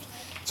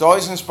It's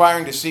always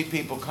inspiring to see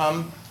people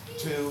come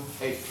to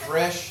a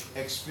fresh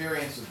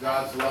experience of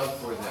God's love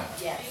for them.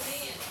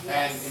 Yes.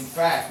 And in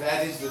fact,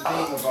 that is the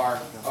theme of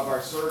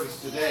our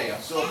service today. I'm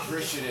so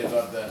appreciative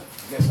of the.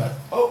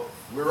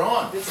 We're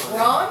on.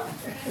 We're on?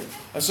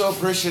 I'm so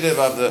appreciative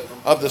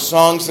of the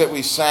songs that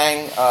we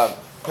sang,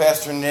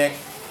 Pastor Nick,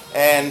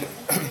 and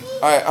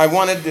I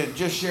wanted to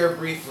just share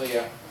briefly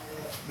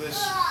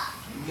this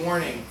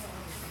morning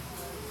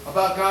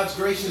about God's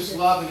gracious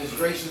love and His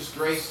gracious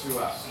grace to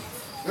us.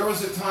 There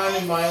was a time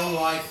in my own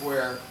life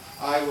where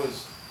I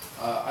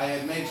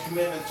had made a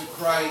commitment to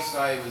Christ.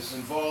 I was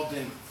involved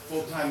in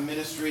full-time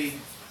ministry,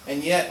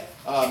 and yet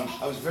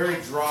I was very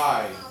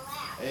dry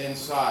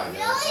inside.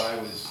 I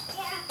was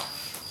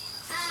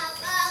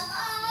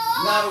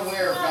not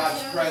aware of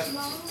God's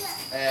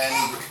presence,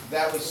 and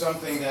that was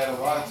something that a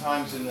lot of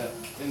times in the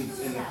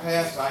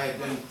past I had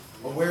been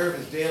aware of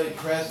His daily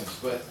presence,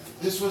 but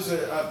this was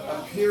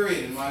a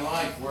period in my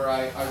life where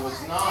I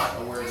was not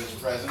aware of His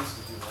presence,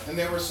 and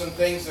there were some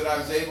things that I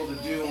was able to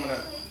do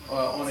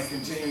on a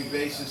continuing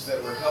basis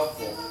that were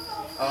helpful.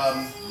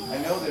 I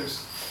know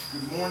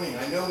good morning.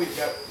 I know we've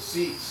got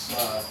seats.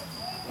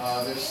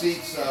 There's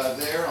seats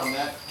there on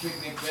that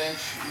picnic bench,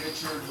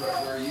 Richard,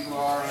 where you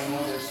are. I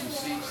know there's some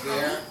seats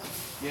there.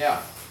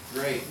 Yeah,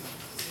 great.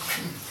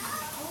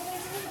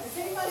 Does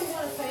anybody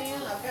want a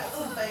fan? I've got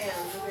some fans.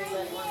 If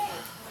anybody wants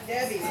one.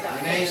 Debbie's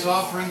got Renee's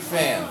offering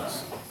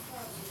fans.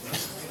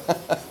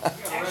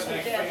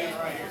 Actually, Debbie,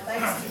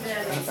 thanks to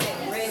Debbie, sent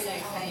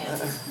redneck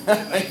fans.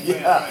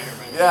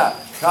 Yeah.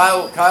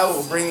 Kyle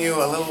will bring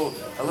you a little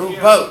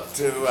boat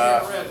to.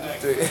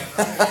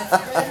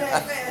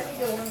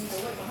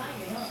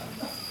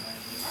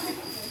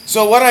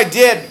 So what I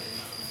did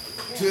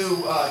to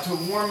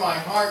warm my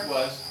heart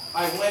was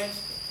I went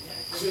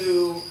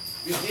to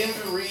begin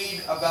to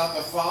read about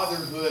the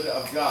fatherhood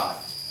of God,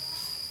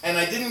 and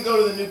I didn't go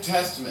to the New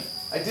Testament.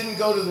 I didn't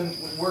go to the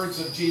words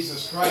of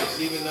Jesus Christ,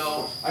 even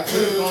though I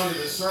could have gone to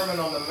the Sermon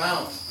on the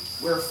Mount,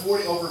 where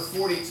over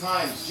 40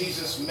 times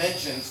Jesus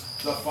mentions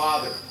the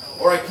Father.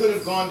 Or I could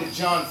have gone to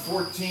John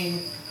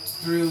 14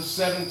 through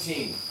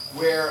 17,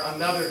 where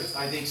another,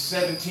 I think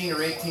 17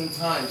 or 18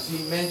 times,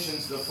 he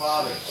mentions the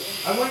Father.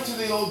 I went to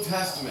the Old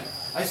Testament.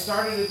 I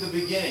started at the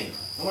beginning.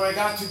 And when I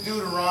got to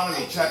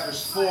Deuteronomy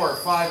chapters 4,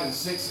 5, and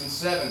 6, and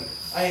 7,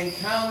 I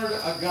encountered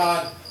a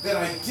God that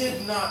I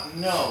did not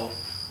know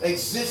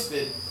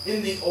existed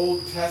in the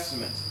Old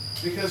Testament.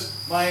 Because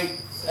my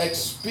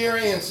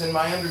experience and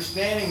my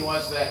understanding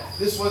was that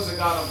this was a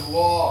God of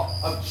law,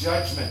 of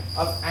judgment,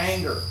 of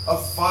anger,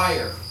 of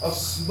fire, of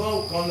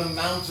smoke on the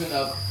mountain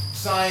of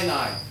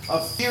Sinai,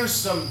 of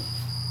fearsome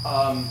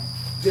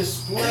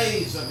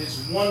displays of His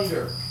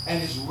wonder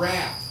and His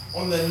wrath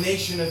on the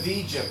nation of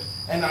Egypt.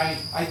 And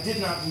I did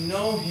not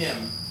know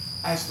Him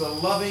as the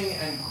loving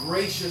and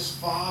gracious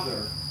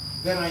Father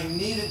that I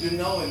needed to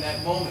know in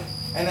that moment.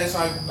 And as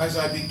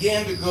I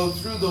began to go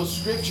through those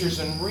scriptures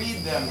and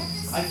read them,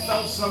 I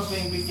felt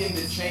something begin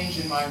to change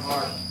in my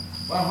heart.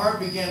 My heart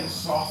began to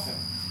soften.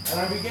 And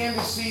I began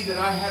to see that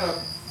I had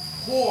a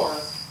poor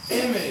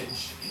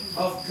image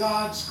of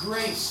God's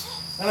grace.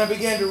 And I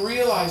began to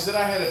realize that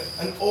I had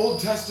an Old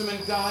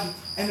Testament God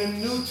and a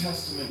New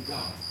Testament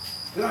God.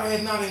 That I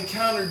had not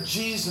encountered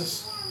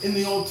Jesus in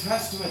the Old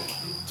Testament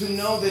to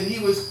know that He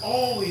was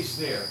always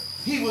there.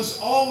 He was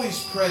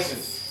always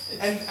present.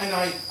 And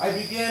I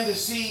began to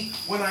see,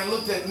 when I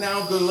looked at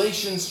now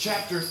Galatians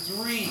chapter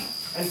 3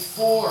 and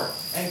 4,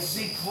 and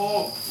see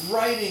Paul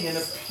writing and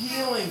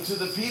appealing to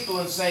the people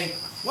and saying,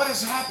 what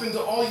has happened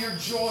to all your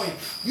joy?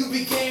 You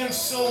began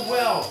so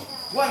well.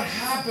 What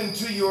happened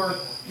to your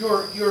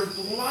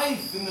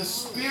life in the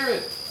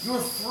Spirit, your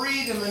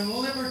freedom and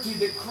liberty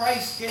that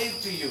Christ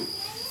gave to you?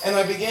 And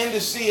I began to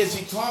see as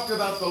he talked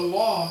about the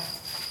law,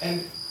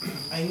 and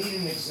I need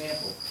an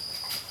example.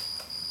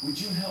 Would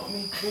you help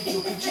me?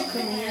 Rachel, could you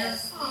come here?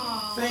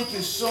 Thank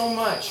you so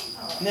much.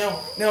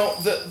 Now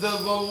the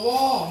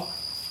law,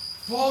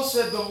 Paul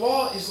said the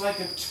law is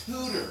like a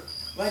tutor,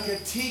 like a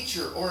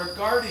teacher or a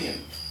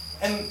guardian.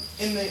 And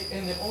in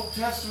the Old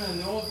Testament,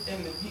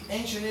 in the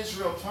ancient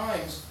Israel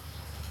times,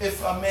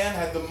 if a man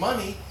had the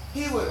money,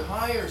 he would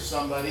hire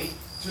somebody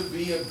to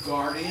be a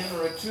guardian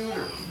or a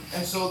tutor.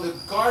 And so the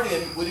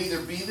guardian would either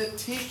be the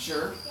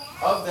teacher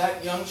of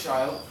that young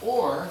child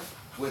or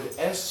would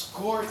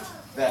escort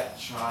that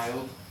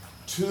child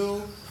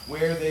to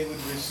where they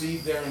would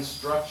receive their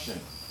instruction.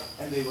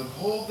 And they would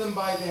hold them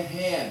by the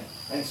hand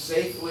and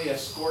safely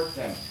escort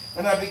them.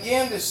 And I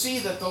began to see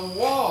that the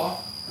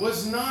law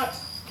was not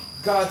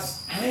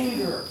God's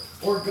anger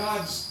or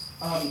God's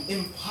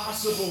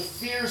impossible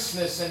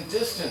fierceness and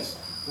distance,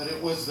 but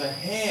it was the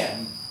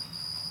hand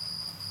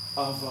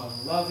of a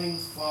loving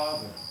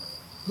Father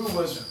who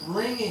was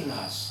bringing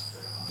us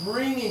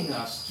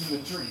to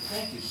maturity.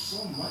 Thank you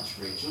so much,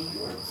 Rachel.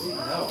 You are a big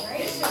help.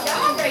 Praise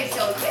God,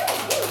 Rachel.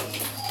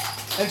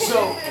 And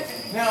so,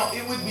 now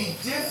it would be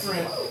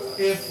different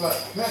if,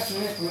 Pastor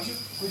Nick,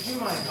 would you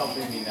mind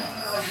helping me now?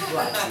 All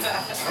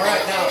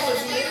right,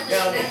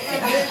 now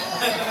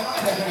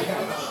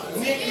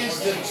Nick is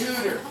the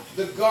tutor,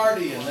 the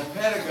guardian, the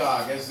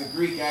pedagogue, as the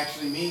Greek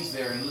actually means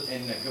there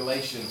in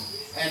Galatians.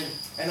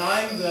 And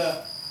I'm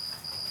the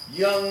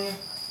young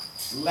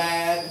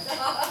lad,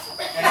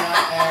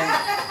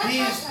 and he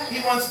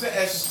wants to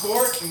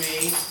escort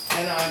me,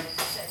 and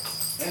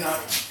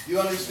you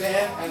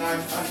understand? And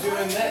I'm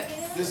doing that.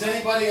 Does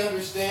anybody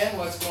understand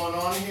what's going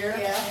on here?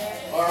 Yeah.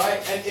 All right.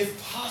 And if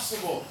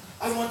possible,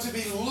 I want to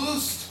be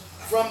loosed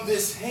from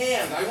this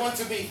hand. I want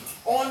to be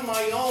on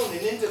my own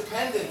and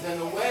independent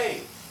and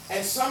away.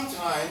 And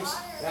sometimes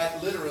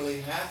that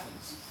literally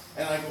happens.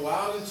 And I go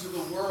out into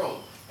the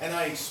world and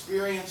I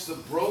experience the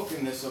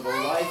brokenness of a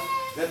life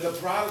that the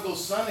prodigal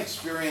son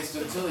experienced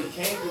until he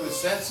came to his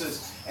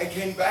senses and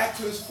came back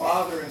to his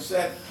father and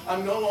said,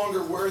 I'm no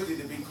longer worthy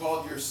to be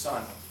called your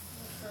son,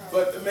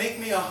 but make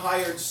me a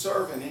hired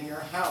servant in your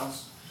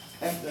house.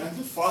 And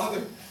the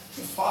father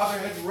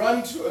had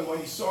run to him when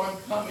he saw him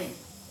coming.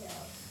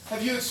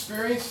 Have you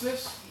experienced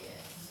this?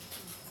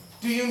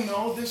 Do you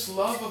know this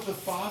love of the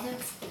Father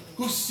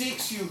who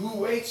seeks you, who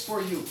waits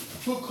for you,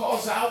 who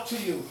calls out to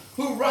you,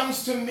 who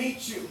runs to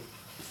meet you?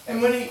 And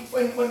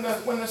when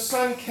the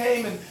son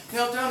came and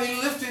knelt down, he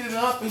lifted it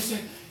up and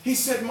he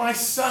said, my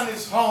son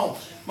is home.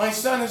 My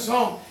son is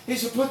home. He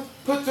said,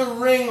 put the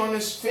ring on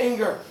his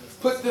finger.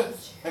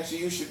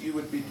 Actually, you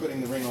would be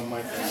putting the ring on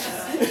my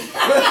finger.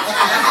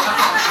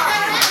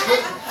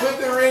 put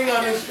the ring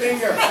on his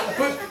finger.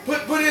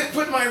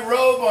 Put my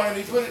robe on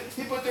him.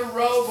 He put the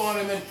robe on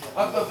him and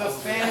of the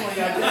family.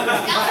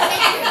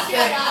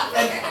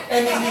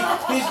 And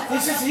he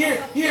says,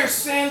 here,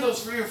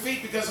 sandals for your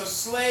feet, because a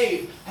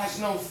slave has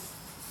no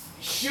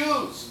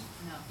shoes.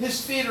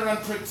 His feet are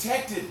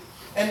unprotected.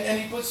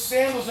 And he puts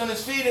sandals on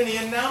his feet and he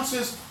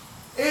announces,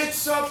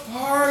 it's a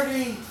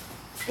party.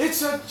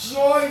 It's a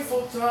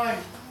joyful time.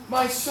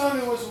 My son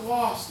who was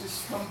lost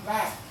has come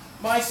back.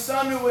 My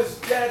son who was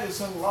dead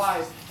is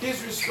alive.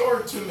 He's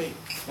restored to me.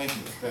 Thank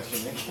you, Pastor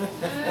Nick.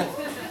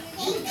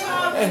 Good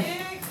job,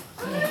 Nick.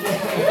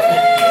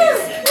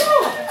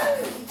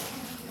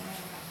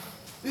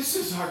 This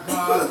is our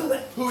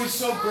God who is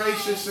so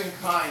gracious and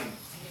kind.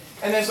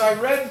 And as I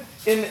read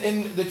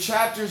in the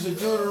chapters of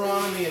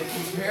Deuteronomy and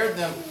compared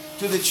them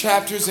to the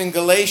chapters in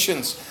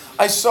Galatians,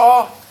 I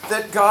saw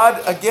that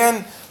God,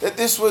 again, that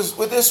this was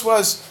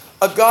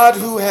a God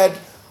who had,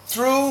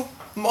 through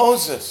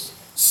Moses,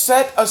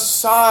 set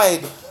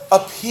aside a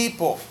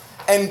people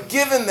and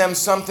given them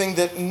something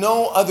that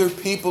no other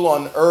people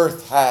on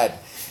earth had.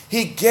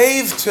 He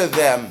gave to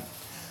them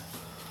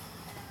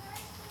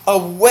a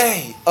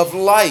way of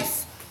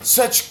life,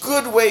 such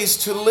good ways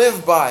to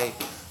live by,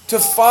 to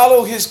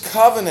follow His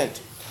covenant.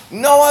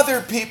 No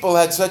other people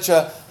had such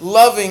a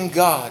loving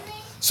God,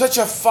 such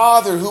a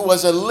Father who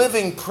was a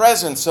living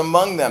presence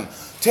among them,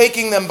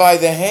 taking them by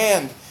the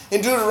hand.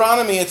 In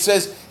Deuteronomy it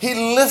says, He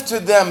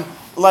lifted them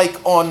like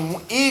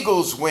on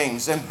eagle's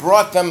wings and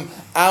brought them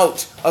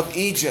out of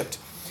Egypt.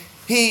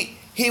 He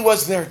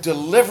was their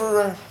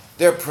deliverer,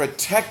 their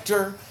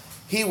protector.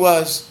 He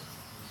was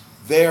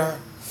their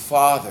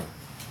Father.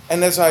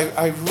 And as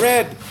I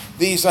read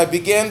these, I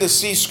began to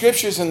see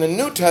scriptures in the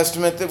New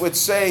Testament that would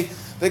say,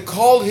 that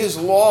called His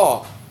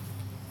law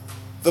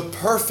the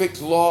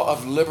perfect law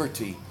of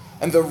liberty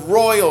and the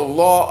royal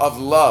law of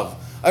love.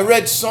 I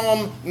read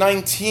Psalm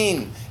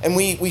 19, and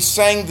we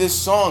sang this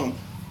song.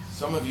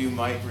 Some of you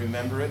might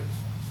remember it.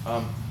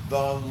 The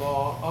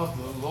law of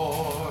the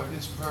Lord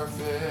is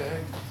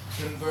perfect,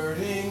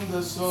 converting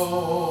the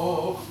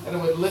soul. And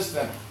it would list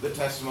them. The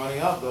testimony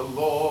of the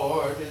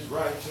Lord is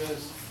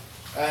righteous,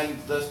 and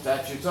the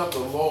statutes of the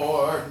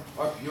Lord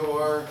are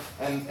pure.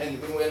 And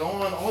it went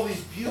on, all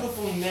these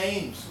beautiful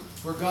names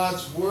for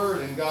God's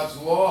word and God's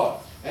law.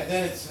 And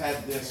then it's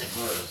had this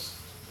verse.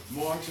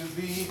 More to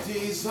be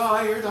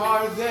desired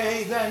are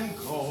they than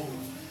gold,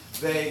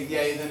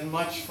 yea, than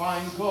much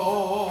fine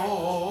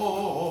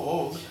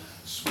gold.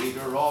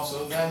 Sweeter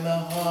also than the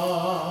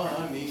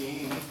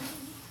honey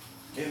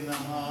in the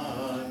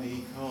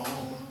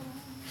honeycomb.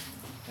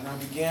 And I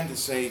began to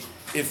say,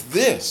 if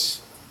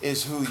this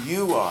is who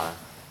you are,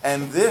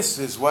 and this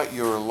is what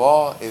your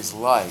law is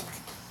like,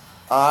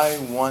 I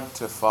want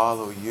to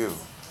follow you.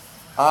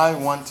 I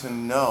want to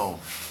know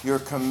your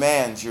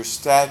commands, your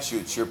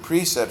statutes, your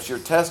precepts, your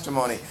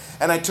testimony.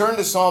 And I turned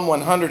to Psalm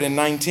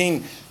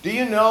 119. Do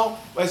you know,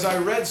 as I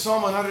read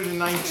Psalm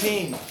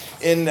 119,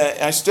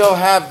 I still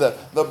have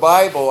the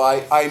Bible,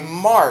 I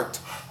marked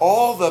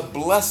all the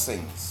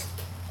blessings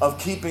of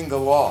keeping the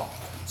law.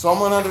 Psalm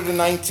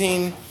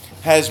 119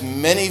 has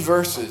many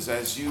verses,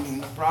 as you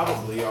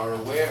probably are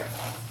aware.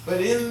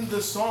 But in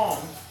the psalm,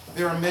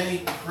 there are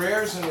many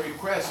prayers and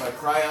requests. I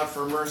cry out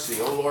for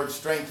mercy. Oh Lord,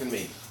 strengthen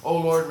me. Oh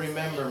Lord,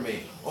 remember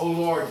me. Oh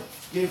Lord,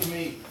 give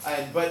me.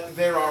 But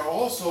there are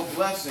also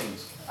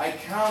blessings. I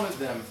counted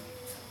them.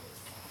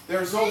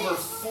 There's over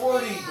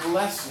 40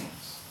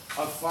 blessings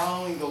of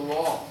following the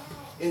law.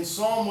 In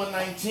Psalm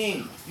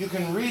 119, you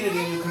can read it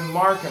and you can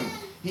mark them.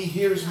 He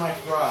hears my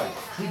cry.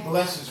 He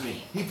blesses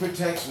me. He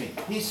protects me.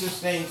 He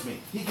sustains me.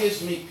 He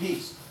gives me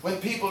peace. When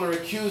people are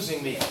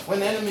accusing me,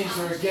 when enemies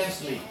are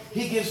against me,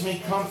 He gives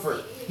me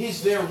comfort.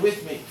 He's there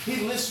with me.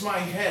 He lifts my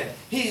head.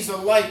 He's the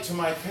light to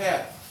my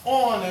path.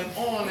 On and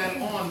on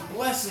and on.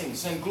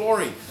 Blessings and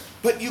glory.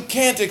 But you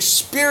can't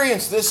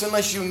experience this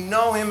unless you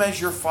know Him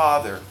as your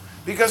Father.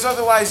 Because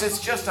otherwise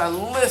it's just a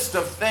list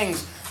of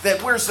things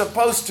that we're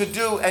supposed to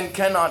do and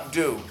cannot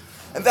do.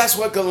 And that's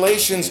what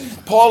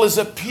Paul is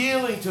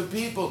appealing to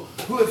people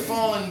who have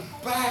fallen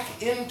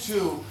back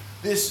into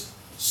this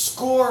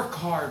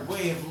scorecard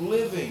way of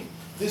living.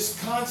 This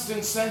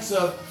constant sense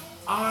of,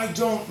 I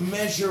don't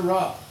measure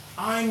up.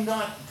 I'm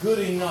not good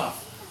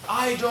enough.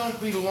 I don't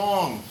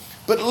belong.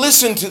 But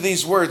listen to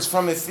these words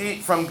from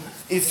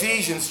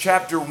Ephesians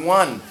chapter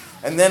 1.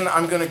 And then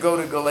I'm going to go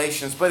to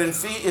Galatians. But in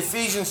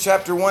Ephesians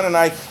chapter 1, and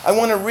I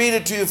want to read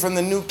it to you from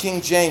the New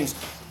King James.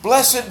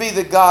 Blessed be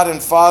the God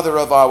and Father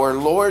of our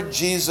Lord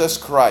Jesus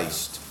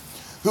Christ,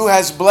 who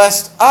has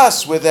blessed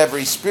us with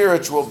every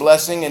spiritual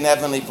blessing in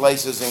heavenly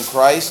places in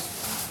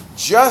Christ,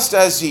 just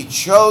as He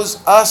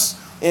chose us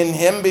in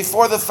Him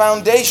before the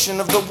foundation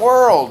of the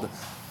world,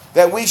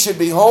 that we should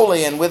be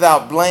holy and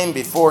without blame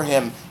before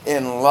Him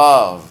in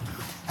love,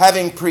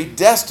 having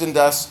predestined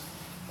us,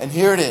 and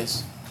here it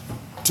is,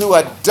 to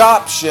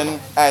adoption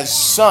as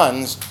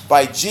sons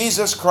by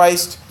Jesus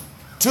Christ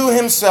to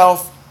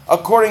Himself,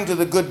 according to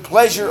the good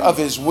pleasure of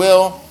His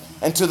will,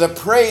 and to the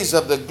praise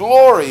of the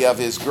glory of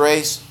His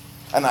grace.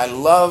 And I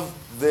love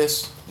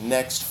this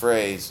next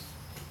phrase.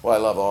 Well, I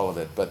love all of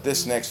it, but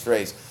this next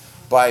phrase,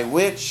 by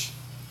which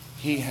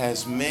He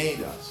has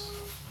made us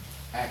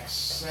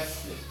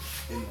accepted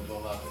in the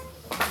beloved.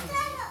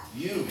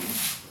 You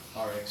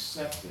are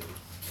accepted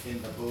in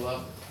the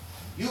beloved.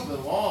 You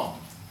belong.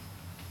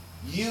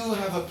 You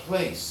have a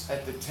place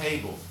at the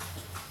table.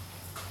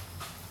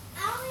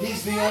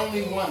 He's the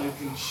only one who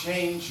can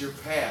change your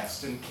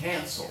past and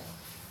cancel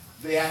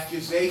the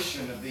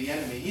accusation of the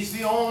enemy. He's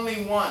the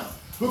only one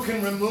who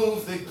can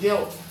remove the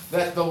guilt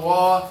that the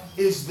law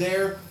is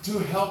there to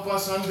help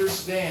us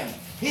understand.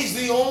 He's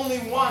the only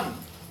one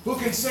who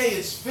can say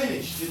it's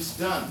finished, it's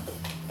done.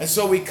 And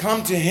so we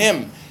come to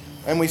Him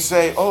and we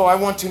say, oh, I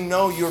want to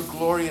know your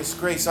glorious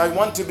grace. I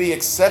want to be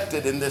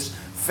accepted in this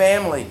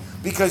family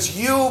because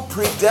you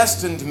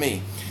predestined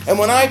me. And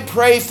when I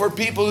pray for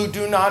people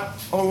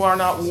who are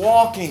not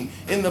walking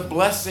in the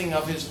blessing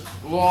of His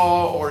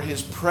law or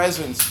His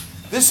presence,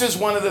 this is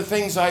one of the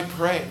things I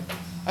pray.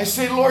 I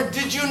say, Lord,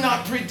 did you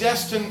not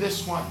predestine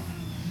this one?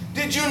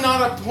 Did you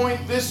not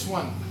appoint this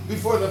one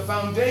before the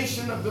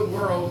foundation of the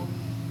world?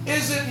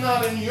 Is it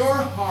not in your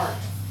heart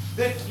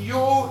that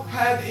you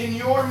had in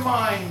your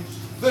mind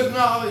the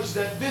knowledge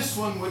that this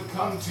one would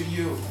come to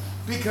you?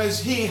 Because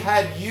He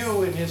had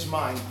you in His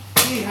mind.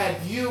 He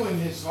had you in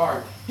His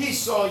heart. He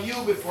saw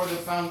you before the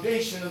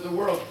foundation of the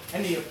world,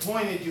 and He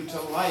appointed you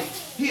to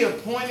life. He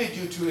appointed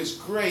you to His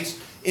grace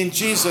in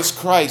Jesus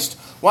Christ.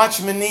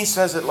 Watch, Mini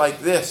says it like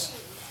this.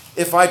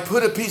 If I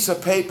put a piece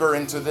of paper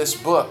into this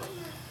book,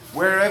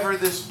 wherever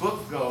this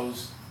book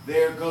goes,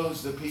 there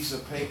goes the piece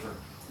of paper.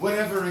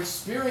 Whatever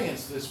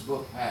experience this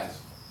book has,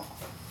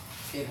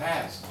 it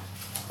has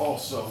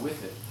also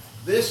with it.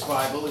 This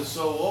Bible is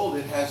so old,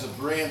 it's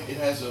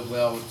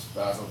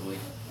probably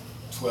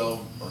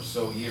 12 or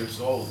so years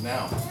old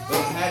now. But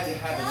it had to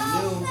have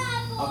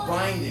a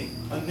binding,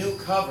 a new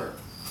cover.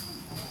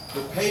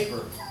 The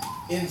paper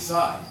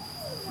inside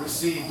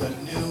received a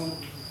new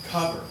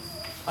cover,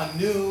 a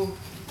new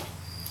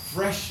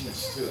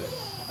freshness to it,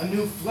 a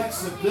new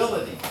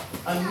flexibility,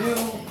 a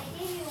new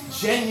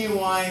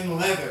genuine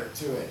leather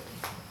to it.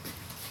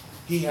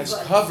 He has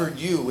covered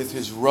you with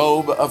His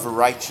robe of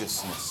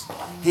righteousness.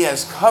 He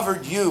has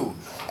covered you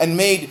and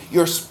made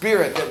your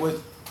spirit that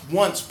was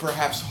once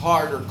perhaps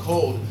hard or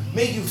cold,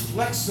 made you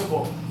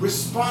flexible,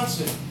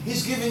 responsive.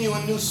 He's given you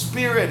a new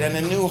spirit and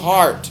a new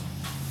heart.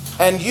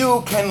 And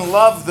you can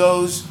love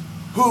those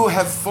who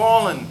have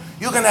fallen.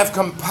 You can have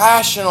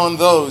compassion on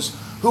those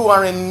who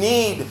are in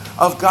need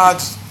of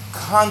God's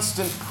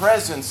constant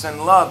presence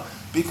and love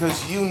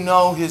because you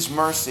know His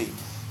mercy.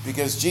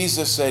 Because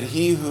Jesus said,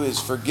 he who is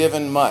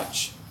forgiven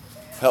much,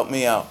 help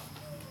me out.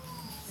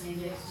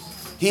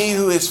 He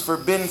who has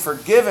been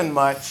forgiven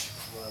much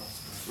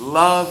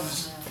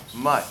loves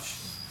much.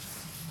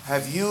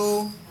 Have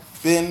you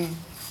been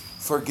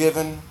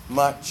forgiven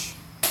much?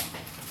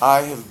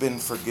 I have been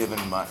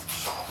forgiven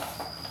much.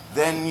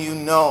 Then you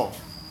know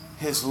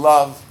His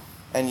love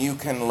and you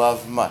can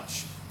love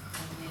much.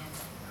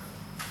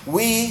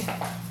 We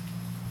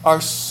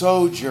are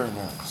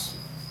sojourners,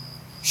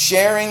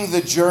 sharing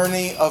the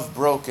journey of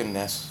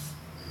brokenness,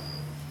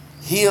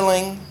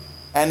 healing,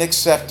 and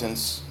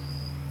acceptance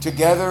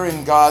together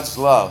in God's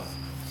love.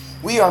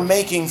 We are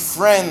making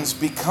friends,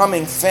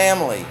 becoming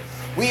family.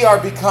 We are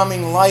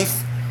becoming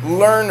life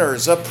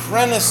learners,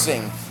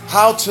 apprenticing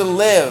how to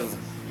live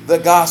the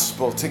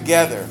gospel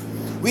together.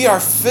 We are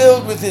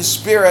filled with His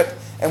Spirit,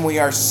 and we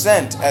are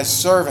sent as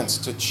servants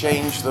to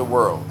change the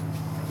world.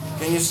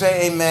 Can you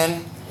say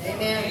amen?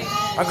 Amen.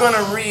 I'm going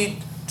to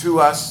read to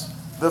us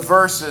the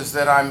verses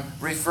that I'm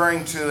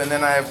referring to, and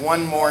then I have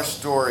one more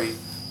story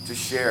to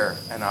share,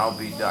 and I'll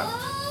be done.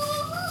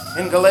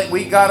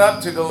 We got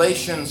up to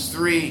Galatians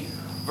 3,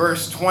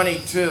 verse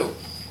 22.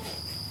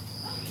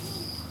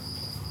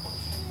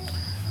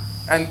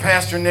 And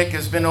Pastor Nick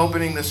has been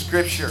opening the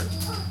scripture,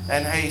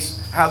 and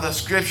how the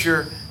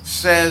scripture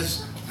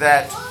says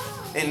that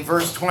in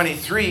verse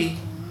 23,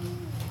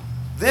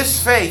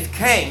 this faith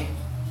came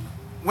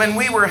when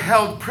we were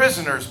held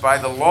prisoners by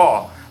the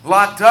law,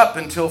 locked up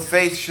until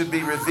faith should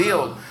be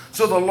revealed.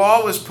 So the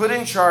law was put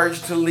in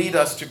charge to lead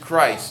us to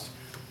Christ,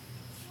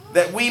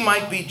 that we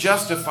might be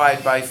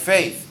justified by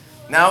faith.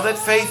 Now that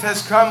faith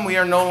has come, we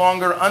are no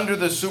longer under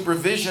the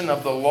supervision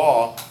of the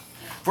law.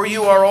 For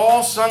you are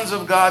all sons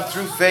of God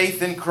through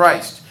faith in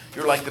Christ.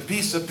 You're like the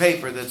piece of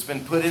paper that's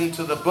been put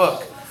into the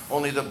book.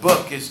 Only the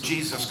book is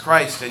Jesus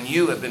Christ, and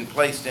you have been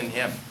placed in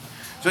Him.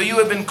 So you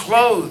have been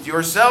clothed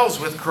yourselves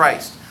with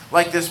Christ,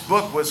 like this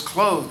book was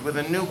clothed with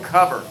a new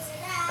cover.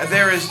 And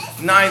there is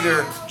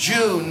neither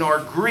Jew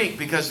nor Greek,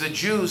 because the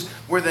Jews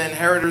were the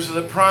inheritors of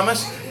the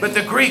promise, but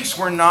the Greeks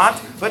were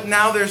not. But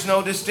now there's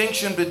no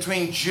distinction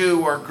between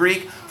Jew or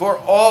Greek, for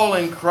all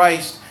in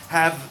Christ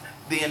have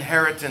the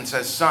inheritance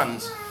as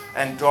sons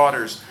and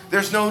daughters.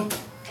 There's no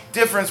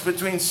difference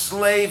between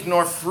slave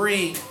nor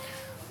free.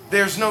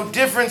 There's no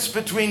difference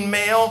between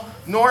male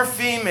nor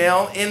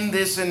female in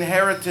this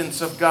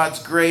inheritance of God's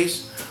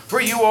grace.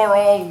 For you are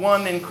all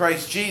one in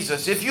Christ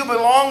Jesus. If you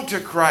belong to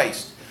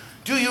Christ,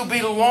 do you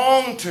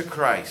belong to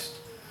Christ?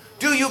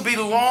 Do you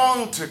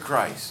belong to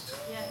Christ?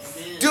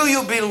 Yes. Do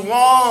you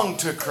belong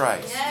to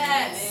Christ?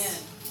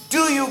 Yes.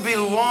 Do you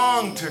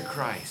belong to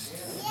Christ?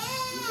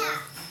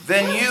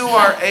 Then you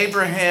are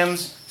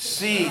Abraham's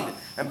seed.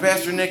 And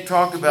Pastor Nick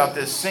talked about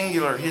this,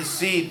 singular, his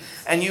seed,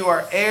 and you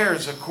are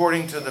heirs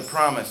according to the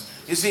promise.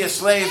 You see, a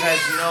slave has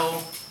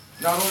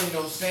not only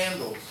no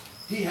sandals,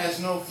 he has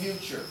no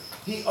future.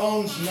 He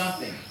owns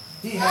nothing.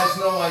 He has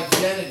no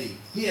identity.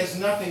 He has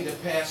nothing to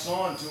pass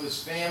on to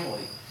his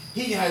family.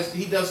 He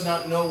does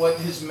not know what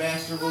his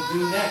master will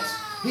do next.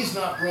 He's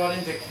not brought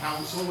into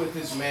counsel with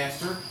his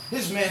master.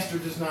 His master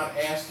does not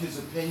ask his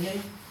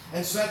opinion.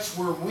 And such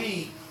were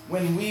we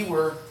when we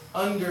were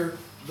under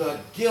the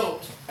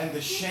guilt and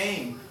the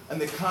shame and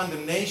the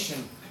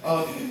condemnation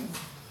of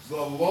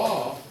the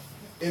law,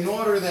 in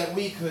order that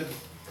we could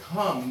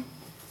come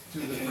to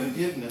the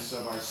forgiveness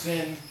of our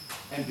sin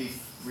and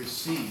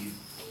receive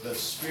the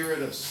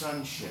spirit of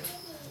sonship.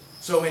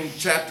 So in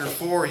chapter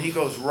 4, he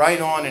goes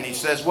right on and he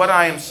says, what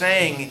I am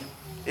saying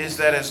is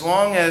that as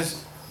long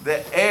as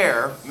the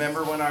heir,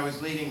 remember when I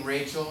was leading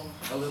Rachel,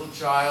 a little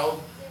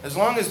child, as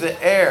long as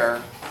the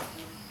heir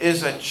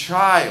is a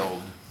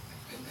child,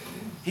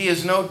 he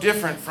is no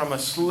different from a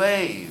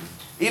slave.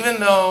 Even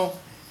though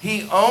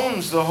he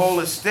owns the whole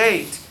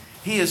estate,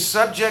 he is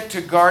subject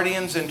to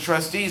guardians and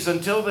trustees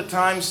until the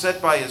time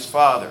set by his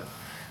father.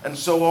 And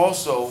so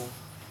also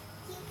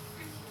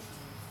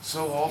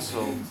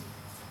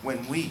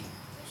when we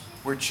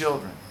were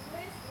children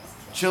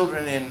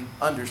in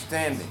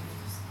understanding,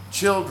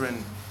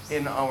 children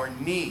in our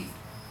need,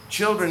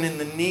 children in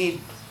the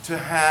need to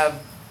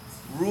have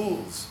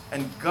rules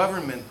and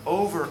government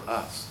over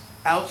us,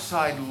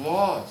 outside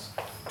laws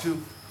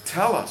to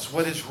tell us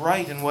what is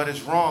right and what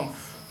is wrong.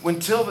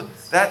 Until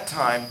that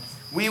time,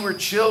 we were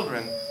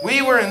children.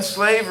 We were in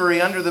slavery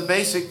under the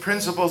basic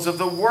principles of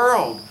the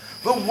world.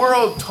 The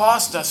world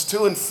tossed us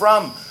to and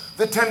from.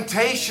 The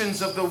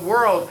temptations of the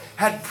world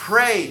had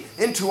prey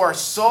into our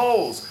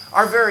souls.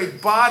 Our very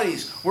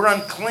bodies were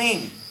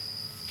unclean.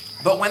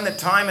 But when the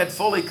time had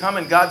fully come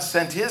and God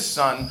sent His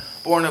Son,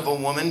 born of a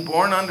woman,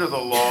 born under the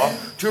law,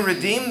 to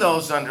redeem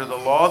those under the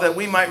law, that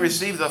we might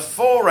receive the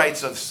full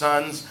rights of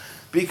sons,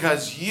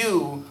 because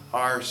you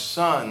are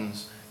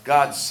sons,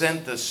 God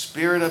sent the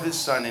Spirit of His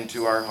Son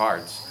into our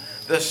hearts.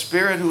 The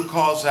Spirit who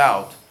calls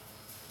out,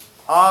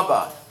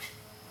 Abba,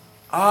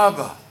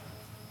 Abba,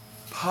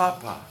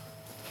 Papa,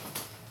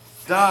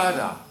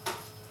 Dada,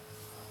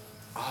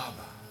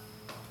 Abba,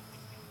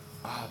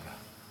 Abba.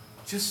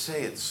 Just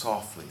say it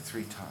softly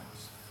 3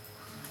 times.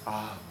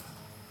 Abba,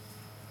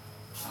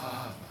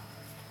 Abba,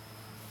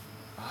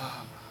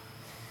 Abba.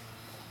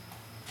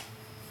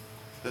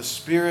 The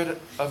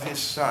Spirit of His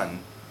Son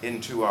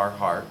into our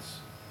hearts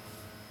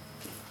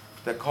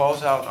that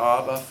calls out,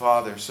 Abba,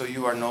 Father. So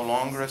you are no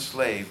longer a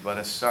slave, but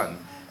a son.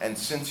 And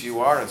since you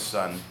are a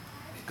son,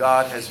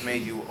 God has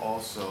made you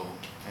also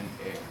an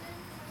heir.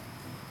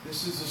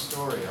 This is a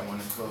story I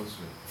want to close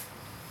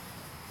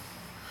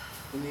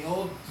with. In the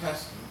Old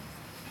Testament,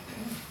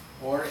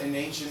 or in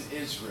ancient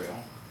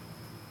Israel,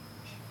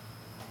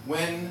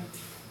 when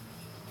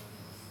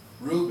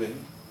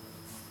Reuben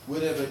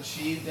would have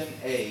achieved an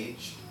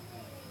age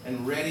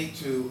and ready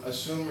to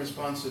assume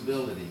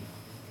responsibility,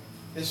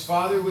 his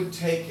father would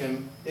take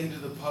him into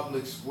the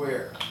public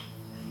square.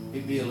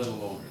 He'd be a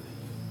little older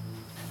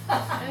than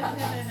you.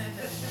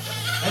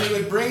 And he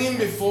would bring him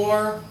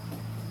before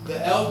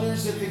the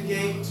elders at the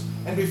gate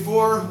and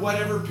before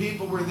whatever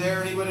people were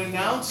there, and he would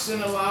announce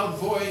in a loud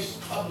voice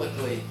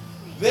publicly,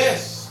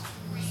 this.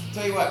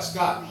 Tell you what,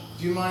 Scott,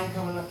 do you mind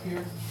coming up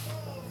here?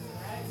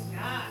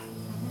 God.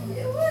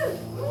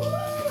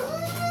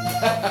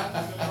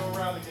 Go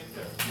around and get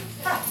there.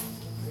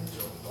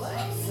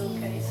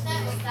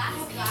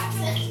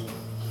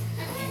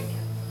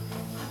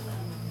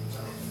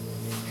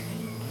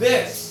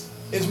 This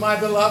is my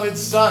beloved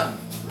Son,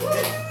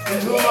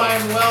 in whom I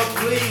am well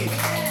pleased.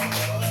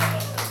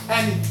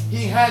 And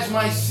he has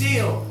my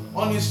seal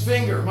on his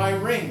finger, my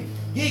ring.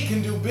 He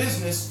can do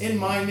business in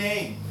my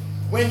name.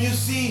 When you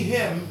see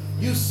him,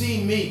 you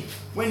see me.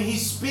 When he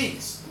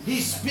speaks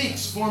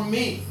for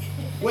me.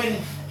 When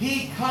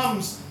he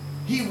comes,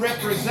 he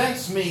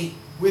represents me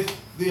with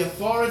the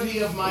authority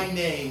of my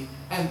name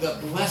and the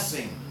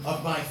blessing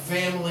of my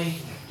family.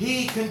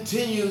 He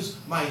continues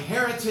my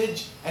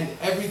heritage, and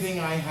everything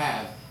I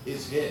have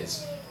is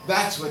his.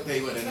 That's what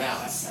they would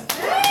announce.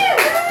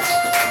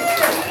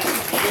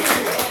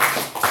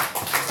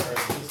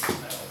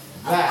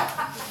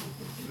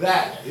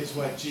 That is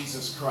what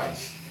Jesus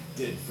Christ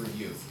did for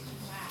you.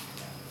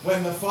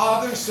 When the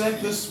Father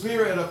sent the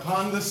Spirit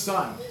upon the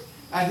Son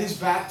at his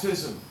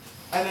baptism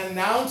and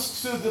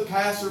announced to the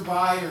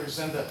passerbyers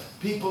and the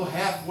people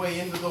halfway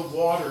into the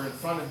water in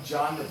front of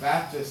John the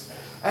Baptist,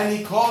 and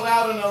he called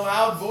out in a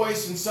loud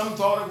voice, and some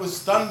thought it was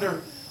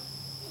thunder,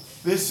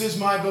 "This is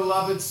my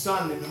beloved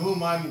Son, in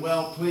whom I'm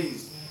well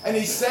pleased." And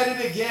he said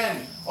it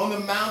again on the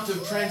Mount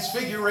of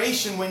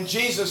Transfiguration when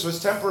Jesus was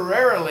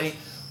temporarily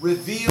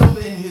revealed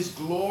in his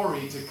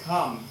glory to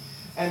come.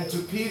 And to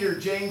Peter,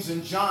 James,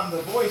 and John,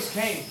 the voice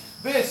came,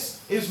 "This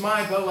is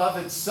my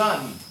beloved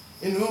Son,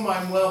 in whom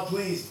I'm well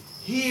pleased.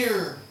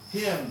 Hear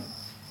him."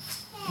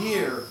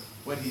 Hear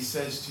what he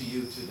says to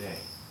you today.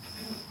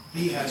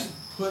 He has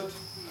put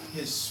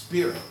his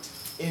Spirit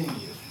in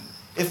you.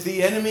 If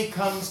the enemy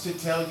comes to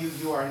tell you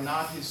you are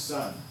not his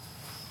son,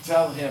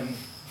 tell him,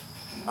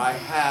 "I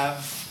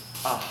have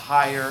a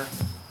higher,"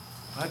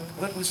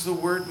 what was the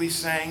word we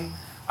sang?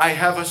 "I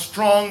have a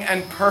strong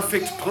and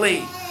perfect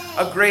plea,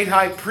 a great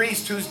high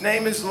priest whose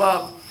name is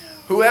love,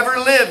 whoever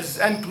lives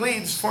and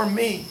pleads for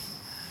me.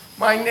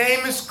 My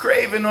name is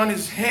graven on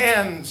his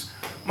hands.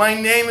 My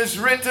name is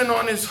written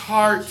on his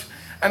heart.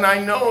 And I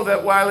know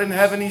that while in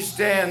heaven he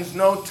stands,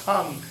 no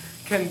tongue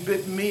can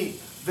bid me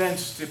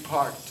thence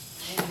depart."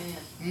 Amen.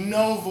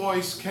 No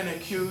voice can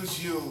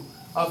accuse you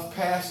of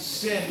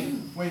past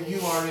sin when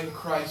you are in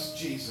Christ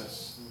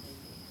Jesus.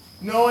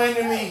 No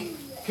enemy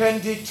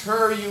can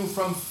deter you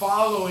from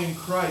following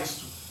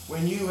Christ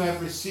when you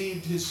have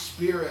received his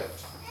Spirit.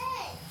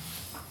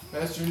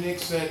 Pastor Nick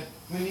said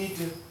we need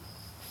to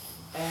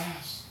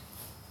ask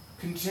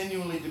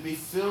continually to be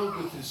filled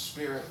with his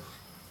Spirit,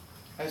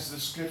 as the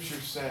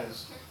Scripture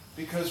says,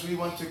 because we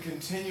want to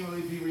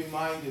continually be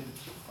reminded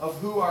of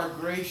who our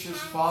gracious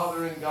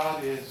Father and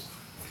God is,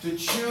 to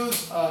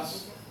choose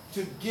us,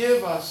 to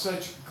give us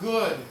such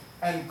good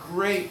and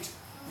great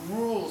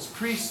rules,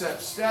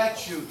 precepts,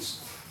 statutes,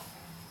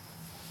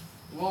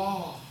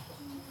 law,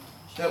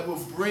 that will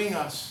bring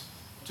us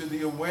to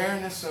the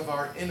awareness of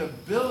our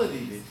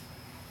inability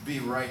to be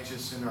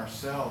righteous in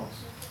ourselves.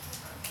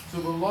 So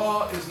the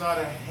law is not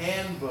a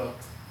handbook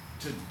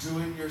to do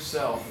it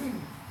yourself.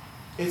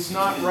 It's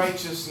not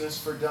righteousness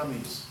for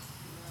dummies.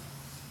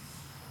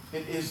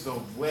 It is the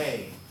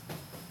way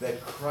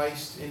that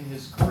Christ in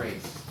his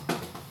grace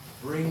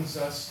brings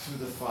us to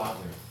the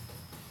Father.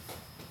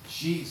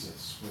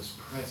 Jesus was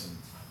present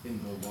in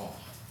the law.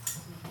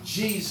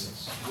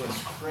 Jesus was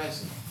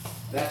present.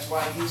 That's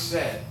why he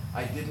said,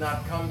 "I did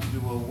not come to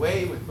do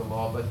away with the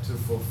law, but to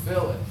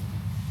fulfill it."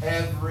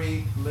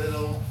 Every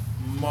little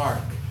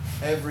mark,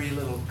 every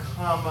little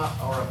comma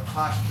or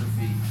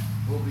apostrophe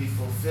will be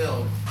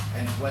fulfilled.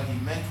 And what he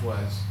meant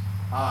was,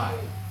 I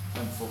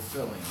am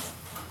fulfilling it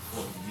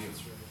for you.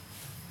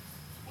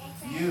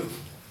 You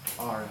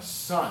are a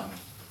son,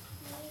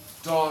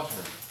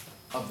 daughter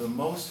of the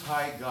Most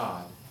High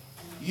God.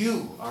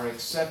 You are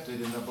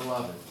accepted in the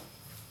Beloved.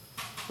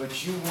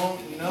 But you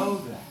won't know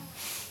that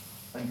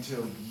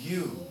until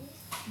you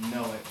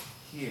know it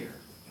here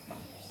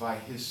by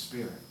his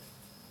Spirit.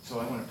 So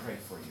I want to pray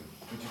for you.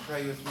 Would you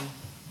pray with me?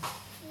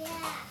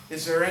 Yeah.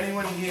 Is there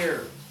anyone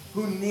here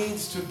who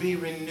needs to be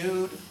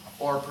renewed,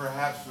 or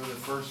perhaps for the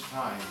first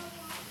time?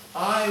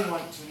 I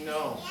want to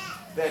know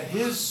that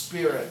his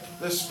Spirit,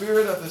 the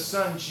Spirit of the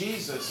Son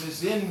Jesus,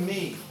 is in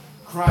me,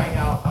 crying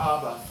out,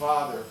 "Abba,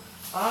 Father."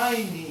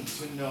 I need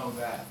to know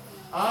that.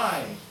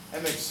 I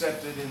am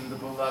accepted in the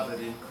Beloved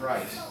in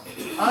Christ.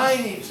 I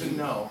need to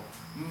know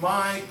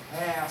my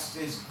past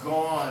is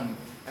gone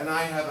and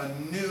I have a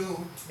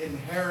new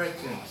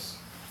inheritance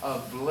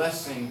of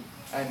blessing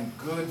and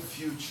good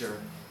future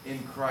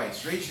in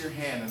Christ. Raise your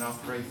hand and I'll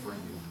pray for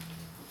you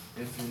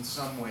if in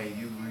some way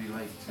you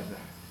relate to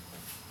that,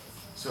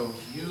 so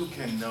you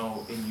can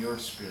know in your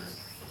spirit.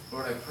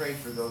 Lord, I pray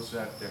for those who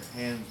have their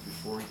hands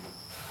before you.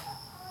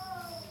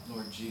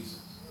 Lord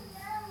Jesus,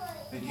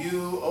 that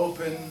you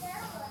open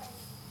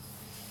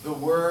the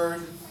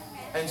Word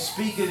and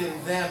speak it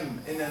in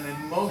them in an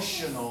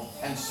emotional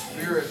and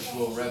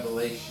spiritual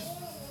revelation,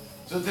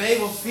 so they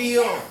will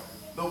feel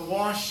the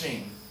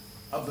washing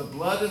of the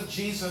blood of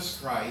Jesus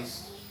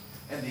Christ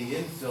and the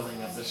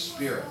infilling of the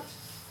Spirit.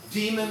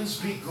 Demons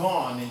be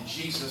gone in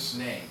Jesus'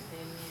 name.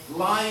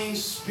 Lying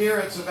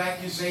spirits of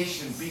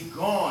accusation be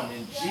gone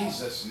in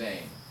Jesus'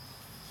 name.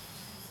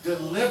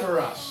 Deliver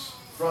us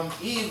from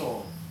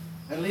evil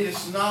and lead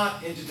us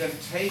not into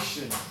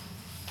temptation.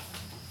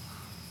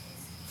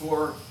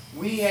 For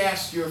we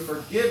ask your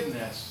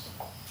forgiveness,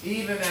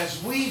 even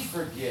as we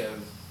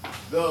forgive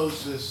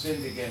those who have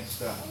sinned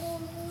against us.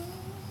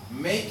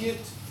 Make it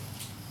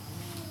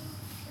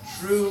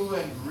true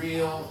and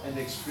real and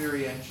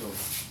experiential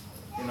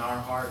in our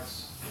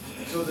hearts,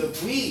 so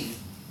that we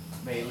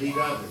may lead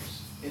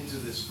others into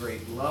this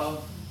great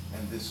love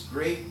and this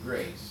great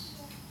grace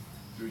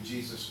through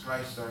Jesus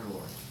Christ our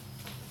Lord.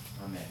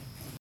 Amen.